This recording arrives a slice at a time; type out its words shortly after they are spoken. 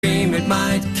it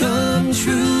might come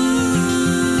true.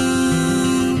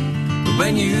 But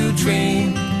when you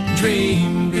dream,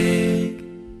 dream big.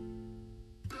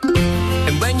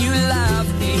 And when you laugh,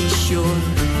 be sure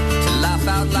to laugh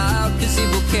out loud, 'cause it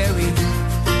will carry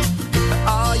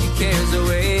all your cares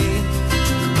away.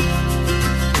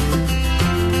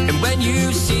 And when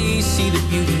you see the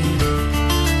beauty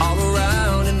all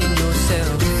around and in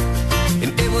yourself,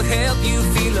 and it will help you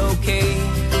feel okay.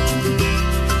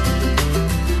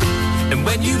 And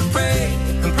when you pray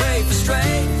and pray for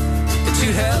strength to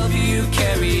help you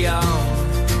carry on,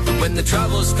 and when the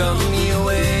troubles come your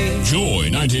way. Joy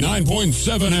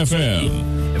 99.7 FM.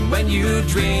 And when you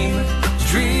dream,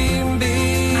 dream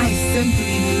big. I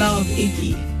simply love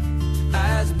Iggy.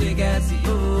 As big as the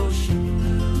ocean.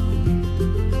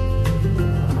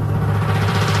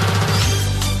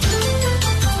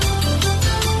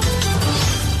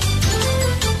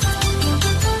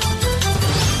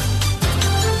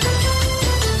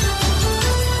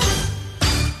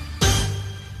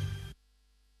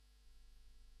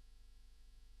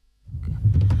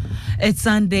 It's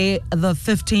Sunday, the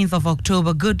 15th of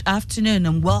October. Good afternoon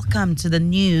and welcome to the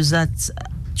news at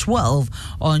 12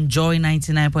 on Joy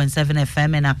 99.7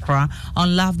 FM in Accra,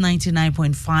 on Love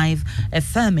 99.5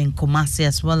 FM in Kumasi,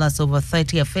 as well as over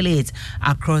 30 affiliates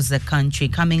across the country.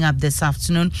 Coming up this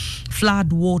afternoon,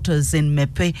 flood waters in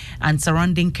Mepe and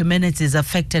surrounding communities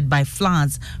affected by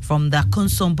floods from the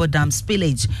Konsombo Dam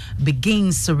spillage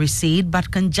begins to recede, but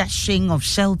congestion of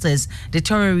shelters,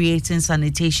 deteriorating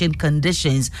sanitation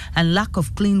conditions, and lack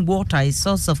of clean water is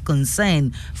source of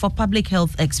concern for public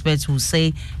health experts who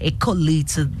say it could lead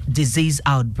to disease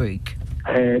outbreak.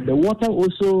 The water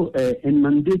also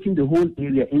inundating the whole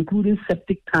area, including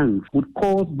septic tanks, would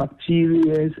cause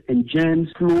bacteria and germs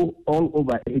flow all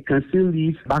over. It can still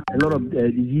leave back a lot of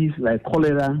disease like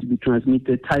cholera to be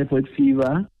transmitted, typhoid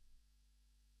fever.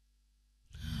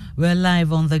 We're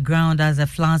live on the ground as the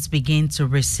floods begin to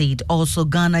recede. Also,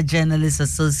 Ghana Journalists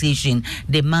Association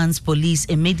demands police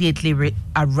immediately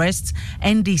arrest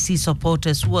NDC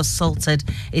supporters who assaulted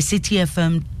a City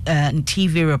FM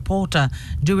TV reporter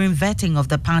during vetting of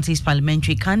the party's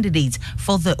parliamentary candidates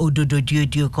for the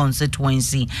Ododo-Diodio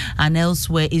constituency. And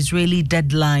elsewhere, Israeli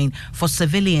deadline for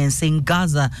civilians in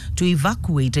Gaza to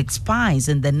evacuate expires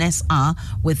in the next hour,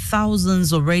 with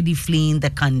thousands already fleeing the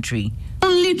country.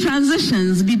 Only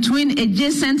transitions between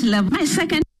adjacent levels. My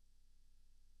second.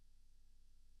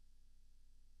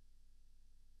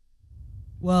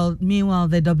 Well, meanwhile,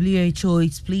 the WHO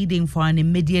is pleading for an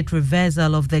immediate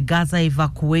reversal of the Gaza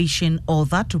evacuation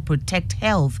order to protect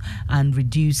health and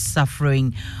reduce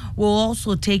suffering. We'll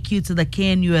also take you to the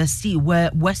KNUST,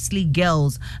 where Wesley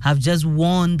girls have just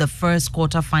won the first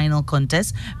quarter-final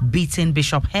contest, beating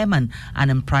Bishop Herman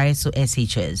and Emprice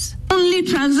SHS. Only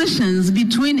transitions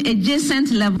between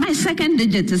adjacent levels. My second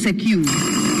digit is a Q.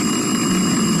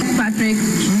 Patrick.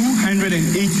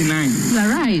 289. You're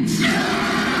right.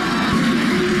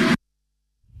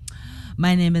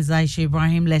 My name is Aisha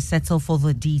Ibrahim. Let's settle for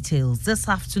the details. This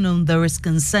afternoon, there is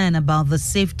concern about the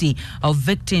safety of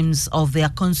victims of the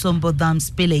Konsombo Dam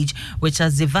spillage, which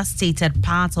has devastated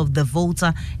parts of the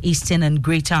Volta, Eastern and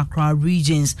Greater Accra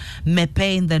regions.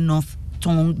 Mepe in the North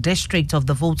district of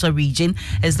the Volta region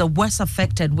is the worst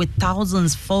affected, with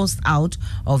thousands forced out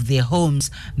of their homes.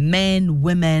 Men,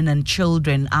 women and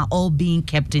children are all being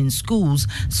kept in schools,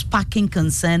 sparking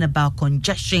concern about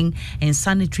congestion and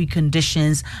sanitary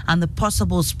conditions and the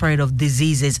possible spread of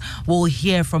diseases. We'll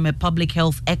hear from a public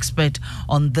health expert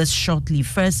on this shortly.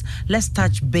 First, let's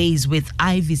touch base with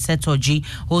Ivy Setoji,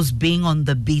 who's being on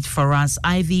the beat for us.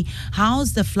 Ivy,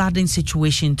 how's the flooding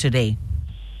situation today?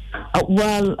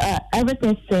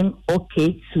 Everything seems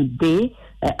okay today,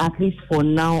 at least for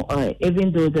now,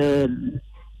 even though the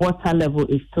water level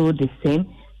is still the same.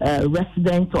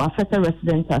 Residents or affected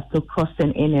residents are still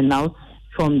crossing in and out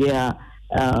from their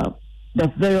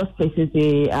the various places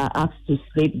they are asked to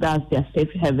sleep. That's their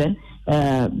safe haven.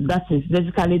 That is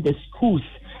basically the schools.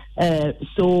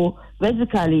 So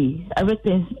basically,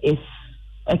 everything is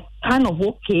kind of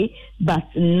okay, but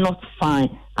not fine,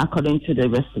 according to the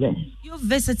residents. You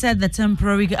visited the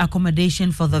temporary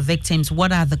accommodation for the victims.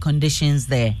 What are the conditions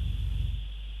there?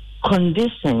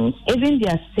 Conditions, even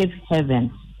their safe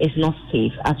haven is not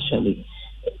safe, actually.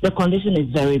 The condition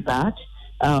is very bad.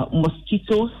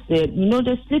 Mosquitoes, they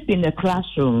sleep in the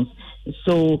classrooms.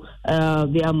 So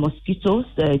there are mosquitoes.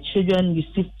 You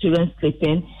see children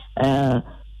sleeping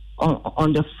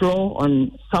on the floor,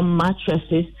 on some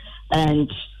mattresses.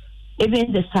 And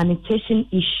even the sanitation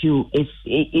issue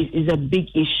is a big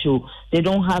issue. They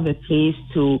don't have a place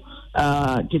to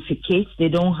defecate. They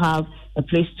don't have a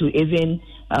place to even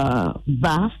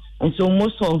bath. And so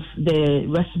most of the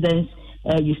residents,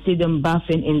 you see them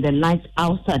bathing in the night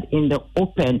outside in the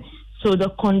open. So the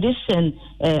condition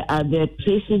at the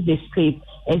places they sleep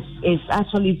is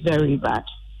actually very bad.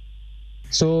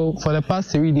 So for the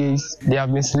past 3 days, they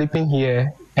have been sleeping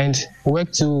here, and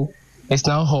work too is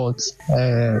now hot.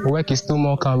 Work is still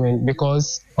more coming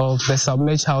because of the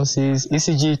submerged houses.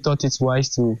 ECG thought it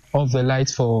wise to off the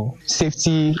lights for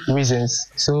safety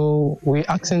reasons. So we're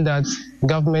asking that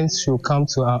government should come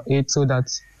to our aid so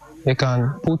that they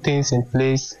can put things in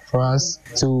place for us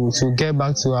to get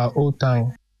back to our old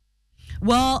time.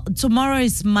 Well, tomorrow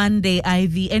is Monday,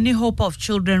 Ivy. Any hope of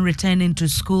children returning to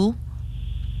school?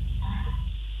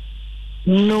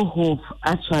 No hope,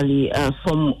 actually.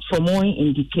 From more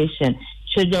indication,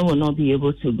 children will not be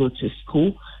able to go to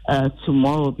school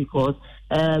tomorrow because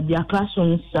their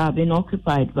classrooms are being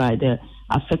occupied by the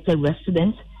affected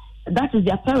residents. That is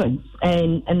their parents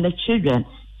and the children.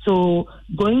 So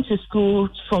going to school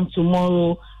from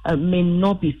tomorrow may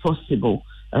not be possible.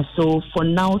 So for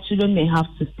now, children may have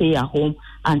to stay at home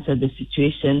until the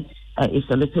situation is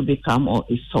a little bit calm or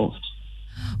is solved.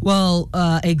 Well,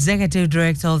 Executive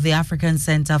Director of the African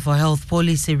Center for Health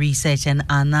Policy Research and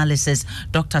Analysis,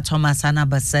 Dr. Thomas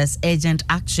Anaba, says urgent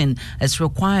action is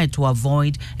required to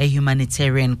avoid a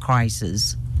humanitarian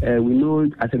crisis. We know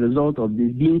as a result of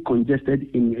this being congested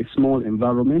in a small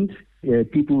environment,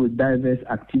 people with diverse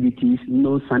activities,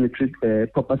 no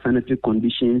proper sanitary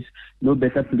conditions, no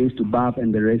better place to bath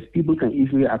and the rest, people can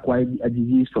easily acquire a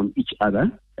disease from each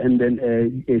other. And then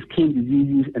skin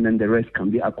diseases, and then the rest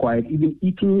can be acquired. Even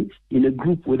eating in a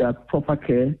group without proper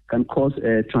care can cause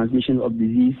transmission of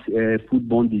disease,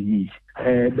 foodborne disease.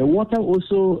 The water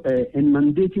also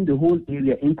inundating the whole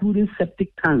area, including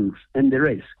septic tanks and the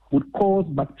rest, would cause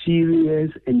bacteria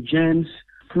and germs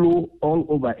flow all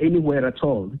over, anywhere at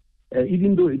all.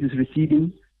 Even though it is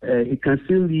receding, it can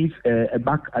still leave at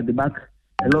the back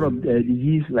a lot of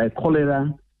disease like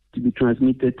cholera to be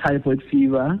transmitted, typhoid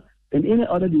fever, and any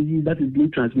other disease that is being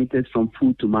transmitted from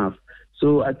food to mouth.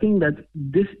 So I think that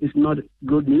this is not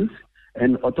good news,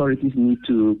 and authorities need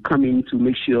to come in to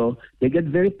make sure they get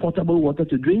very potable water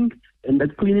to drink, and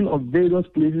that cleaning of various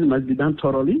places must be done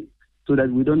thoroughly so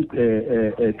that we don't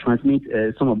transmit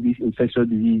some of these infectious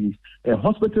diseases.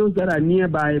 Hospitals that are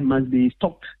nearby must be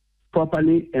stocked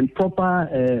properly, and proper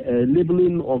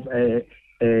labeling of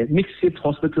mixed shift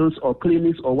hospitals or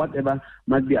clinics or whatever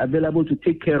must be available to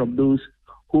take care of those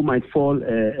who might fall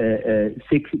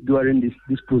sick during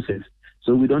this process,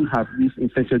 so we don't have these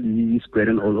infectious diseases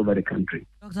spreading all over the country.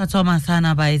 Dr. Thomas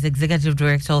Anaba is Executive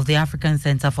Director of the African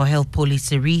Center for Health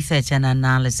Policy Research and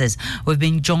Analysis. We've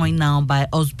been joined now by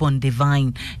Osborne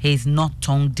Divine. He's North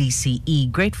Tongue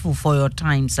DCE. Grateful for your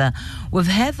time, sir. We've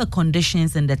heard the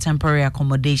conditions in the temporary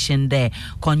accommodation there: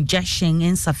 congestion,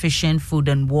 insufficient food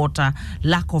and water,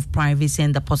 lack of privacy,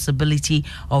 and the possibility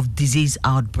of disease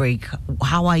outbreak.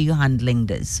 How are you handling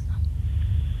this?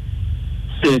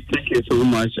 Thank you so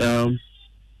much.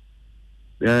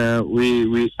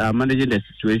 We are managing the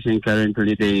situation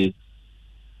currently.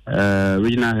 The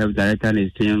regional health director and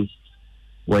his team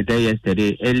were there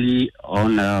yesterday. Early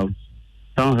on,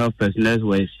 some health personnel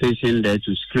were stationed there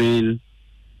to screen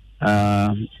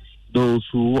those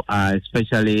who are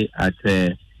especially at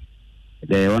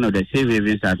one of the safe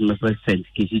havens at Mepe St.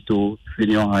 Kisito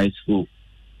Senior High School.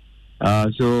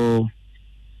 So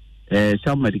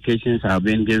some medications have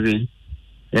been given.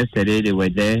 Yesterday they were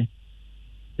there.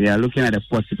 We are looking at the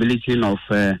possibility of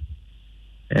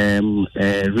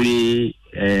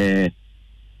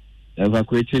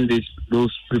evacuating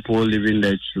those people living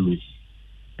there to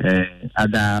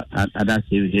other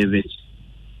safe havens.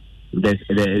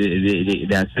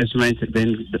 The assessment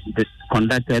then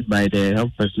conducted by the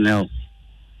health personnel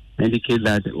indicate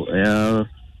that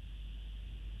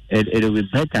it will be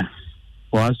better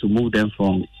for us to move them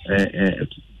from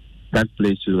that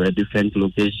place to a different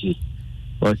location.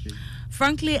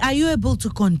 Frankly, are you able to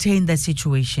contain the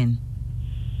situation?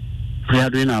 We are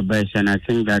doing our best, and I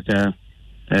think that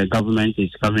government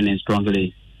is coming in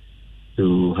strongly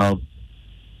to help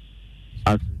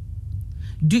us.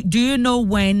 Do you know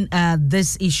when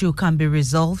this issue can be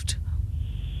resolved?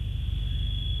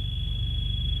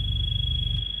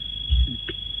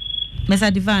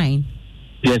 Mr. Divine?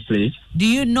 Yes, please. Do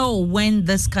you know when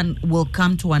this will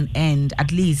come to an end?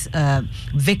 At least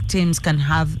victims can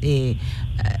have a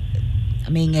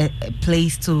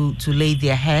place to lay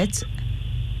their heads.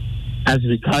 As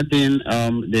regarding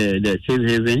the safe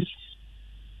havens,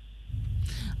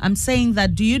 I'm saying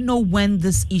that. Do you know when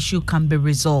this issue can be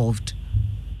resolved?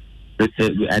 I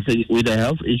think with the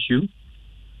health issue.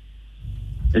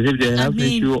 As if the health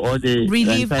issue or the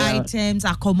relief items,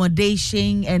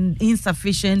 accommodation, and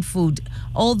insufficient food,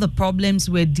 all the problems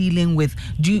we're dealing with.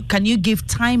 Can you give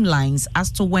timelines as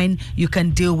to when you can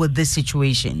deal with this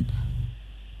situation?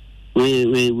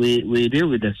 We deal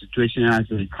with the situation as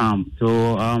we come.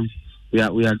 So we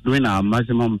are doing our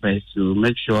maximum best to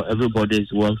make sure everybody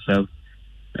is well served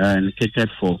and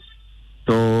catered for.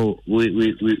 So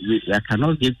I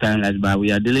cannot give timelines, but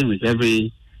we are dealing with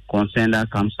every concern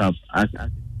that comes up.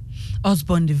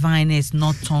 Osborne Divine is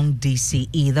not Tong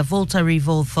DCE. The Volta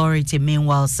River Authority,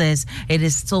 meanwhile, says it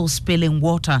is still spilling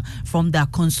water from the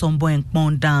Akonsombo and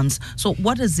Kpon dams. So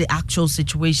what is the actual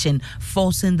situation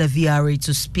forcing the VRA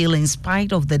to spill in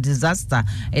spite of the disaster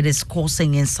it is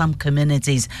causing in some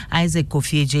communities? Isaac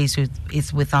Kofieje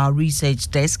is with our research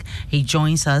desk. He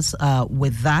joins us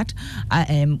with that.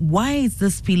 Why is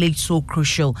this spillage so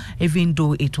crucial, even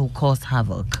though it will cause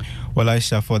havoc? Well,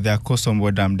 Aisha, for the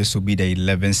Akosombo Dam, this will be the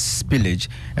 11th spillage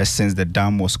since the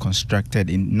dam was constructed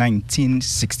in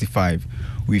 1965.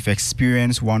 We've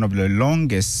experienced one of the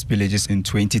longest spillages in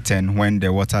 2010 when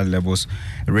the water levels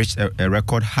reached a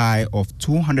record high of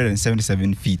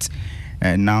 277 feet.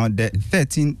 Now,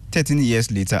 13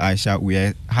 years later, Aisha, we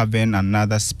are having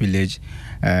another spillage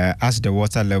as the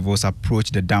water levels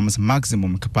approach the dam's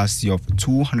maximum capacity of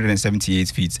 278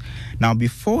 feet. Now,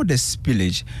 before the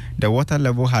spillage, the water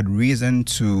level had risen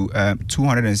to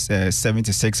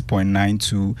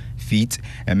 276.92 feet,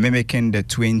 mimicking the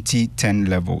 2010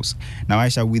 levels. Now,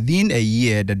 Aisha, within a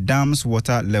year, the dam's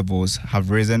water levels have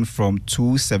risen from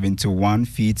 271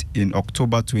 feet in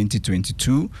October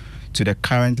 2022 to the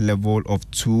current level of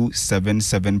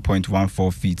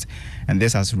 277.14 feet. And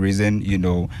this has risen,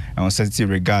 uncertainty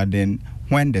regarding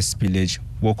when the spillage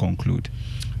will conclude.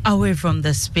 Away from the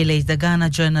spillage, the Ghana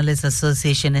Journalists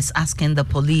Association is asking the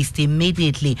police to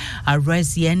immediately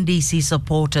arrest the NDC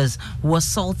supporters who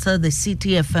assaulted the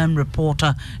CTFM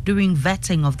reporter during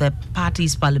vetting of the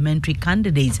party's parliamentary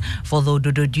candidates for the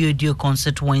Ododo-Diodio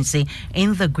constituency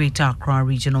in the Greater Accra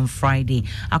region on Friday.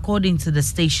 According to the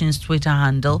station's Twitter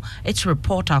handle, its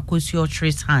reporter Kwesi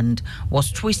Okyeri's hand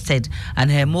was twisted and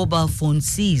her mobile phone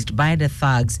seized by the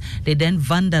thugs. They then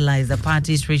vandalized the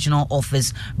party's regional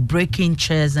office, breaking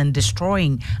chairs and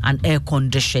destroying an air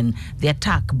condition. The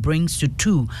attack brings to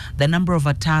 2 the number of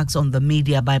attacks on the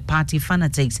media by party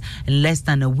fanatics in less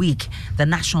than a week. The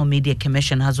National Media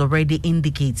Commission has already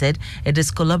indicated it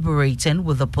is collaborating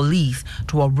with the police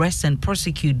to arrest and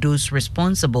prosecute those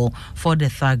responsible for the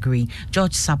thuggery.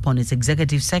 George Sapon is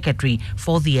Executive Secretary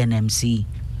for the NMC.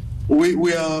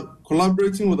 We are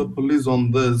collaborating with the police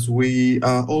on this. We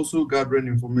are also gathering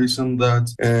information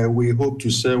that we hope to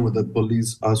share with the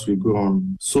police as we go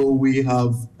on. So we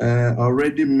have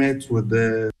already met with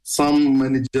some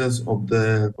managers of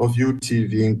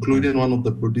UTV, including one of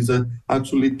the producers,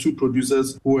 actually 2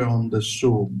 producers who were on the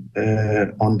show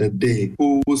on the day,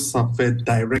 who suffered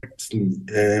directly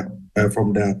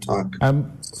from the attack.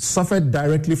 Suffered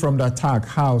directly from the attack?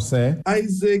 How, sir?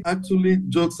 Isaac actually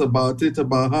jokes about it,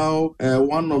 about how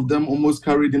one of them almost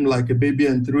carried him like a baby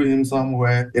and threw him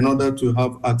somewhere in order to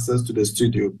have access to the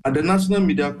studio. At the National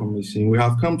Media Commission, we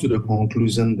have come to the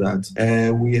conclusion that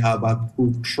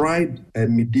we've tried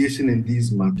mediation in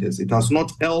these matters. It has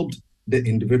not helped the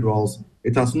individuals.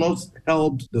 It has not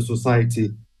helped the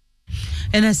society.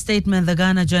 In a statement, the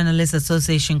Ghana Journalists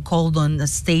Association called on the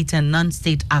state and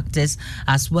non-state actors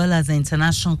as well as the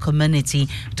international community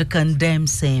to condemn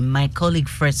same. My colleague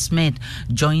Fred Smith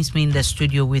joins me in the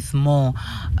studio with more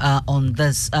on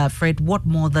this. Fred, what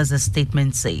more does the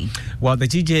statement say? Well, the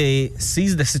GJA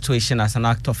sees the situation as an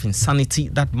act of insanity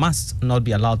that must not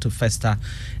be allowed to fester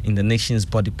in the nation's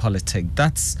body politic.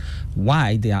 That's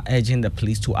why they are urging the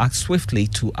police to act swiftly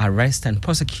to arrest and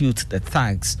prosecute the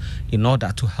thugs in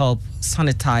order to help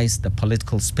sanitize the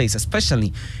political space,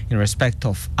 especially in respect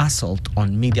of assault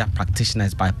on media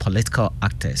practitioners by political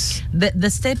actors. The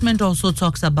statement also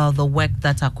talks about the work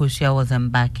that Akosua was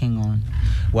embarking on.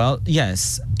 Well,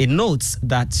 yes. It notes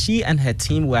that she and her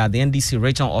team were at the NDC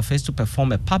regional office to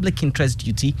perform a public interest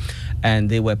duty, and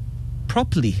they were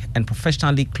properly and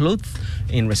professionally clothed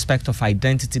in respect of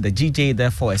identity. The GJA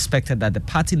therefore expected that the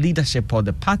party leadership or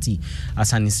the party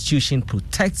as an institution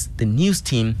protects the news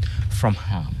team from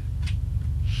harm.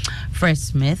 Fred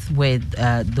Smith with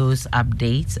those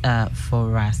updates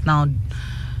for us. Now,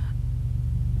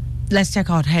 Let's check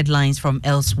out headlines from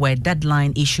elsewhere.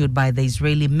 Deadline issued by the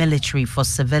Israeli military for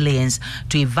civilians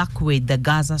to evacuate the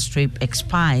Gaza Strip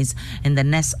expires in the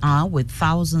next hour, with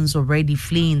thousands already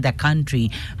fleeing the country.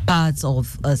 Parts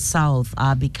of south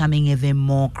are becoming even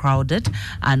more crowded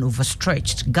and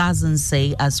overstretched. Gazans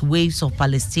say as waves of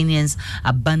Palestinians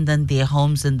abandon their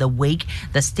homes in the wake.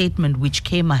 The statement, which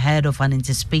came ahead of an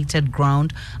anticipated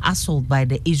ground assault by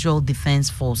the Israel Defense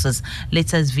Forces.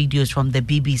 Latest videos from the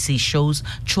BBC shows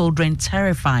children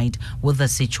terrified with the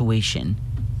situation.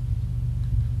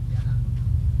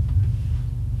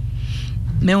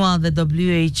 Meanwhile, the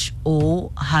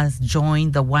WHO has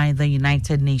joined the wider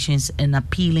United Nations in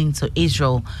appealing to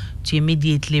Israel to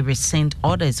immediately rescind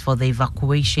orders for the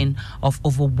evacuation of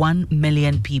over 1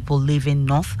 million people living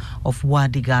north of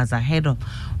Wadi Gaza.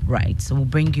 Right, so we'll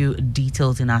bring you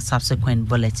details in our subsequent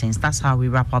bulletins. That's how we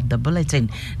wrap up the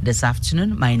bulletin this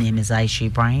afternoon. My name is Aisha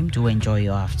Ibrahim. Do enjoy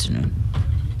your afternoon.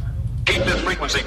 Keep this frequency.